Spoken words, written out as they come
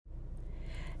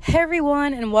Hey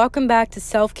everyone, and welcome back to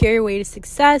Self-Care Your Way to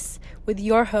Success with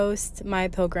your host, Maya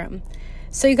Pilgrim.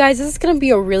 So you guys, this is going to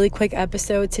be a really quick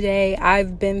episode today.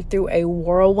 I've been through a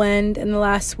whirlwind in the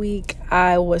last week.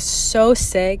 I was so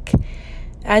sick.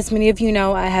 As many of you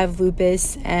know, I have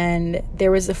lupus, and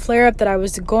there was a flare-up that I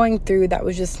was going through that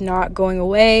was just not going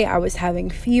away. I was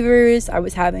having fevers, I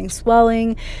was having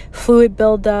swelling, fluid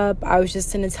buildup. I was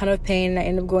just in a ton of pain, and I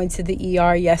ended up going to the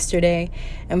ER yesterday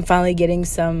and finally getting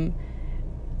some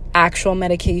actual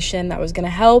medication that was going to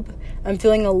help. I'm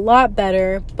feeling a lot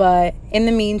better, but in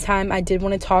the meantime, I did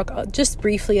want to talk just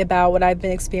briefly about what I've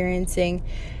been experiencing.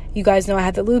 You guys know I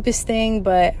had the lupus thing,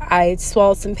 but I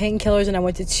swallowed some painkillers and I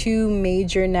went to two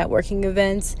major networking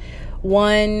events.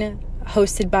 One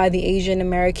hosted by the Asian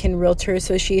American Realtor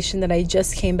Association that I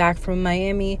just came back from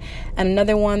Miami, and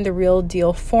another one, the Real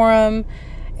Deal Forum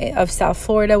of South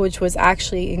Florida, which was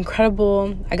actually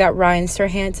incredible. I got Ryan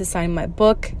Serhant to sign my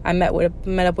book. I met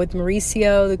up with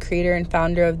Mauricio, the creator and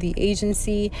founder of the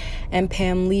agency, and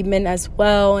Pam Liebman as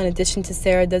well, in addition to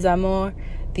Sarah Desamore,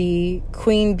 the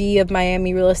queen bee of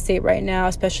Miami real estate right now,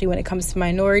 especially when it comes to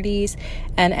minorities,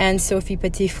 and Anne-Sophie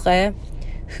Petitfrère,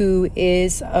 who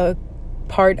is a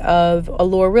part of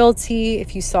Allure Realty.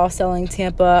 If you saw Selling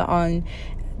Tampa on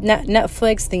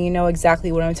Netflix, then you know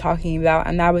exactly what I'm talking about,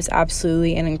 and that was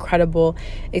absolutely an incredible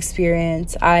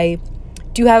experience. I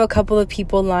do have a couple of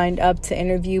people lined up to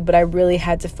interview, but I really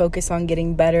had to focus on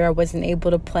getting better. I wasn't able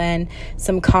to plan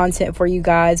some content for you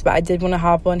guys, but I did want to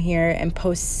hop on here and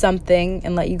post something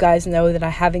and let you guys know that I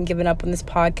haven't given up on this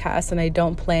podcast, and I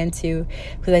don't plan to,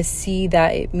 because I see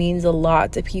that it means a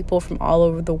lot to people from all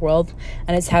over the world,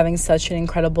 and it's having such an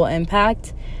incredible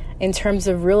impact. In terms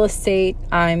of real estate,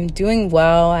 I'm doing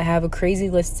well. I have a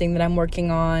crazy listing that I'm working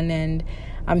on, and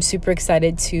I'm super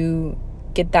excited to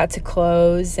get that to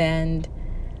close, and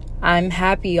I'm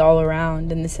happy all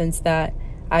around in the sense that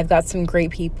I've got some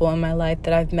great people in my life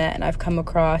that I've met and I've come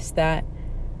across that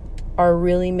are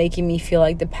really making me feel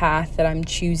like the path that I'm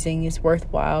choosing is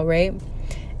worthwhile, right?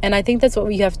 And I think that's what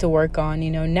we have to work on.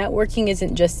 Networking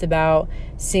isn't just about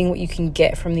seeing what you can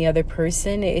get from the other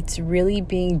person. It's really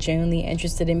being genuinely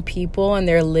interested in people and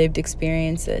their lived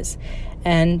experiences.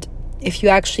 And if you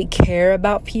actually care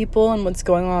about people and what's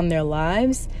going on in their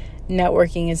lives,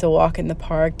 networking is a walk in the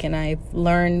park. And I've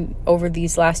learned over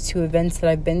these last two events that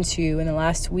I've been to in the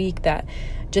last week that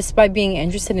just by being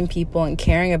interested in people and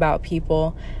caring about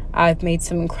people, I've made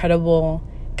some incredible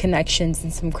connections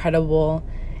and some incredible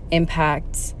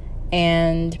impacts.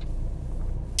 And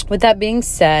with that being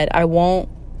said, I won't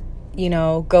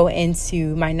go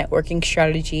into my networking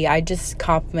strategy. I just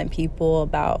compliment people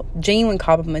about genuine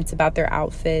compliments about their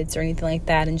outfits or anything like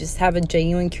that, and just have a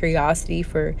genuine curiosity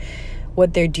for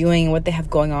what they're doing and what they have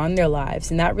going on in their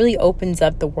lives. And that really opens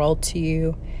up the world to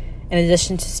you. In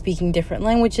addition to speaking different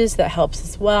languages, that helps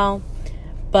as well.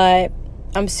 But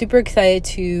I'm super excited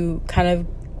to kind of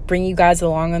bring you guys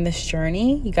along on this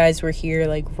journey. You guys were here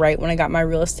right when I got my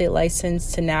real estate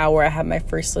license to now where I have my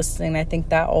first listing. I think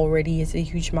that already is a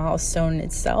huge milestone in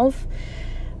itself.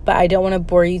 But I don't want to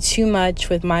bore you too much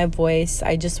with my voice.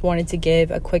 I just wanted to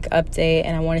give a quick update,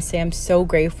 and I want to say I'm so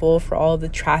grateful for all the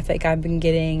traffic I've been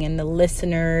getting and the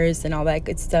listeners and all that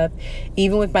good stuff.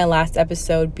 Even with my last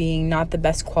episode being not the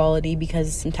best quality because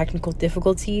of some technical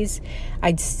difficulties,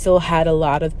 I still had a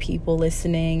lot of people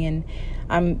listening, and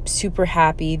I'm super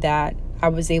happy that I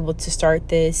was able to start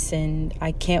this, and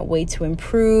I can't wait to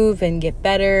improve and get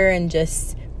better and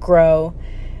just grow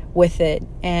with it.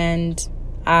 And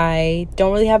I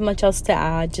don't really have much else to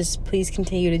add. Just please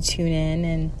continue to tune in,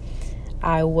 and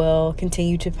I will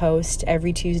continue to post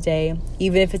every Tuesday,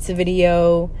 even if it's a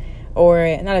video or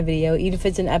not a video, even if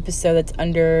it's an episode that's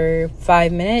under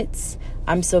 5 minutes.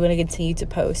 I'm still going to continue to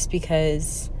post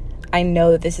because I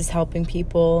know that this is helping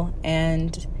people,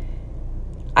 and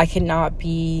I cannot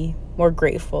be more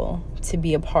grateful to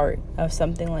be a part of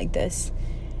something like this.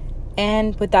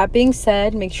 And with that being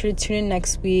said, make sure to tune in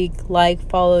next week.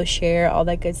 Follow, share, all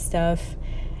that good stuff.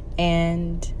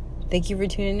 And thank you for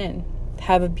tuning in.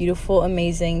 Have a beautiful,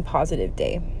 amazing, positive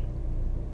day.